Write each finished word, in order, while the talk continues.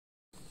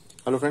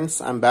Hello friends,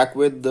 I'm back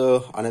with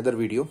another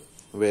video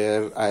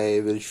where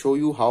I will show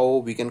you how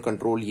we can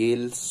control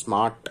Yale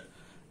Smart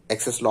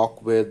access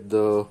lock with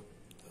a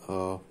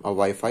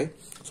Wi-Fi.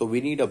 So we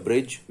need a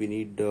bridge, we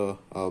need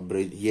a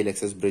bridge, Yale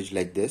Access bridge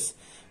like this,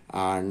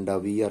 and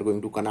we are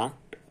going to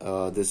connect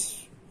this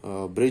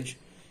bridge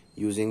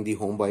using the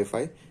home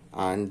Wi-Fi,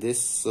 and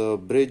this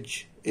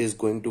bridge is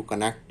going to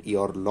connect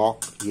your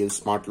lock, Yale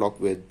Smart lock,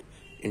 with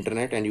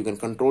internet, and you can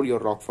control your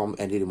lock from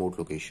any remote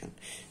location.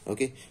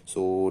 Okay,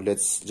 so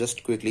let's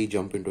just quickly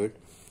jump into it.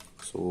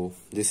 So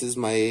this is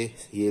my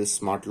Yale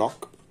Smart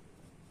lock.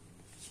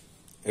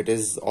 It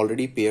is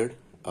already paired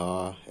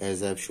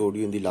as I've showed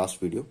you in the last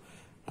video,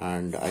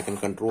 and I can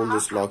control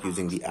this lock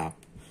using the app.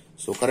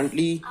 So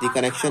currently the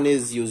connection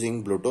is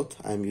using Bluetooth.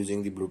 I'm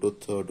using the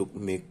Bluetooth to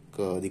make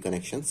the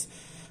connections.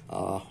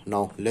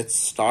 Now let's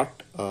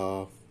start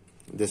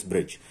this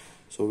bridge.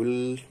 So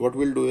what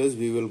we'll do is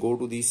we will go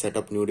to the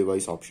setup new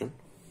device option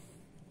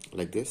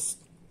like this,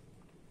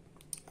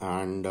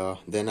 and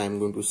then I'm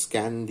going to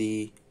scan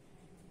the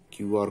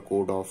QR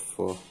code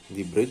of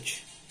the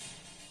bridge,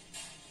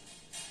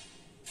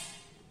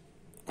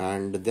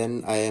 and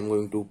then I am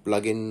going to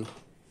plug in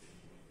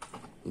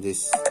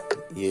this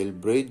Yale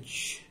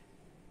bridge,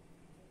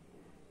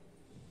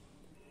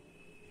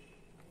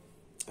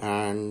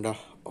 and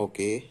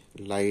okay,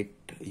 light,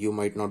 you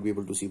might not be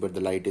able to see, but the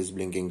light is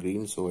blinking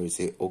green, so I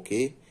say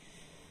okay.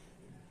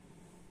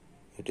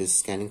 It is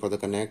scanning for the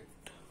connect,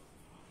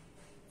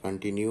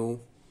 continue,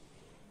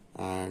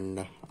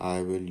 and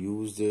I will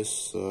use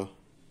this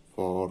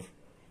for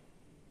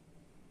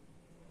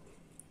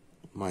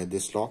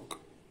this lock.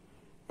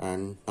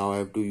 And now I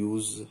have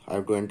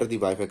to enter the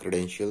Wi-Fi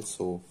credentials,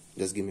 so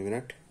just give me a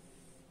minute.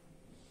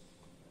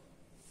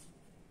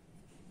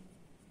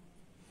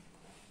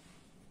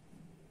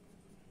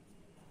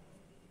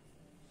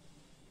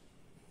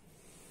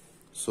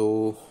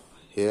 So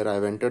here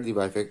I've entered the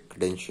Wi-Fi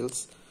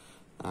credentials,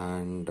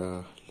 and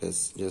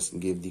let's just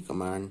give the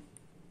command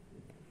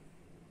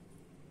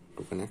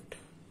to connect.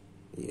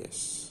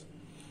 Yes.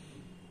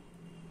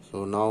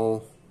 So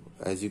now,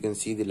 as you can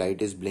see, the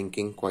light is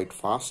blinking quite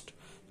fast.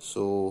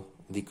 So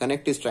the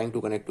connect is trying to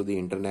connect to the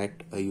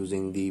internet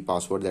using the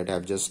password that I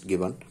have just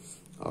given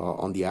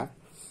on the app,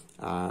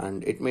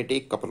 and it may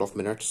take a couple of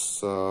minutes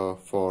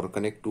for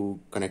connect to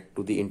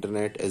the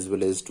internet as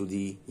well as to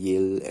the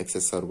Yale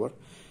Access server.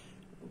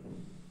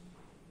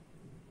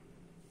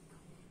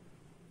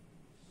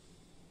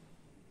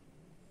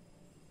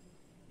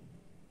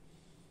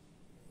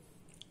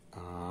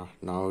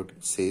 Now it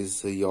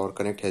says your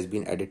connect has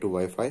been added to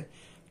Wi-Fi.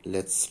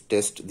 Let's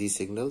test the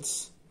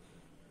signals.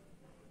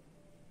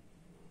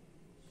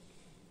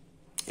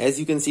 As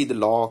you can see, the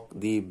lock,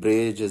 the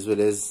bridge, as well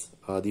as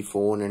the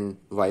phone and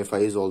Wi-Fi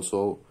is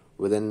also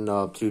within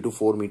 3 to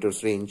 4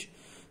 meters range,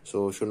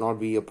 so should not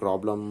be a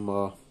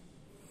problem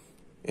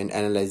in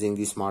analyzing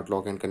the smart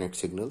lock and connect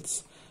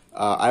signals.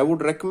 I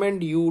would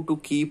recommend you to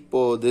keep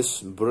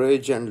this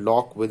bridge and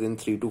lock within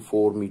 3 to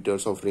 4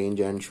 meters of range,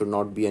 and should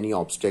not be any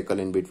obstacle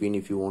in between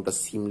if you want a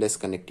seamless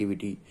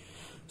connectivity.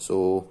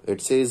 So it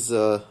says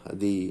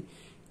the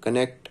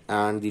connect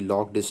and the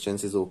lock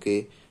distance is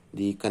okay.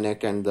 The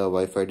connect and the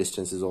Wi-Fi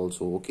distance is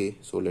also okay.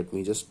 So let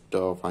me just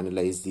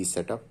finalize the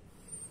setup,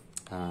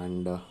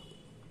 and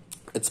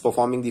it's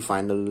performing the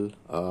final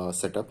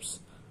setups.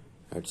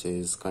 It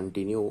says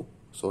continue.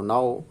 So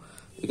now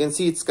you can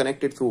see it's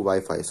connected through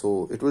Wi-Fi,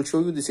 so it will show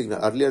you the signal.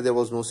 Earlier there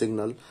was no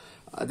signal.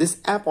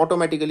 This app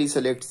automatically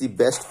selects the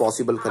best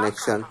possible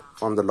connection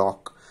from the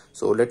lock.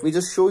 So let me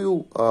just show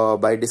you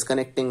by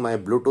disconnecting my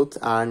Bluetooth,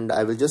 and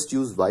I will just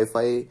use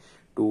Wi-Fi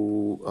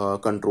to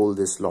control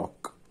this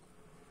lock.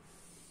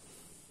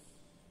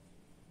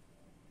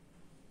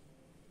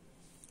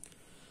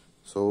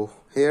 So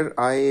here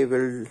I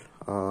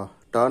will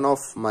turn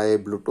off my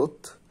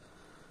Bluetooth,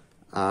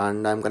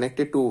 and I'm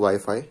connected to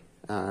Wi-Fi.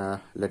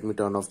 Let me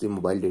turn off the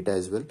mobile data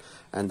as well,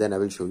 and then I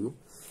will show you.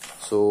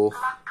 So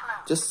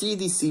just see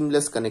the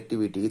seamless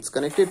connectivity. It's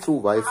connected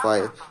through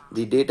Wi-Fi.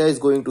 The data is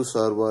going to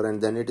server,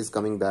 and then it is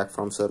coming back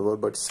from server,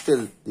 but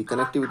still the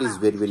connectivity is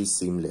very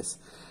seamless.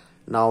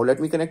 Now let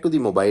me connect to the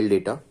mobile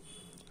data,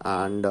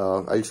 and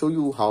I'll show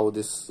you how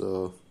this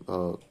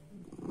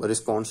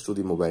responds to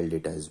the mobile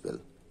data as well.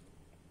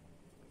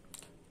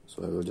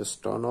 So I will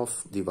just turn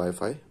off the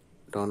Wi-Fi,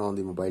 turn on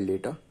the mobile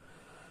data,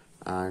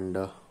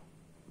 and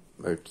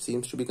it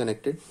seems to be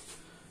connected.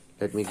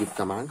 Let me give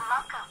command.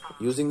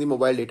 Using the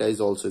mobile data is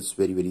also, it's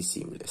very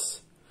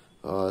seamless.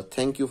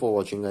 Thank you for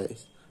watching,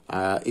 guys.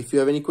 If you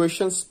have any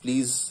questions,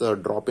 please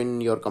drop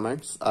in your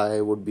comments.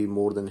 I would be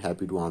more than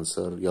happy to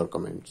answer your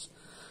comments,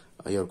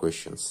 your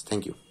questions.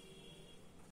 Thank you.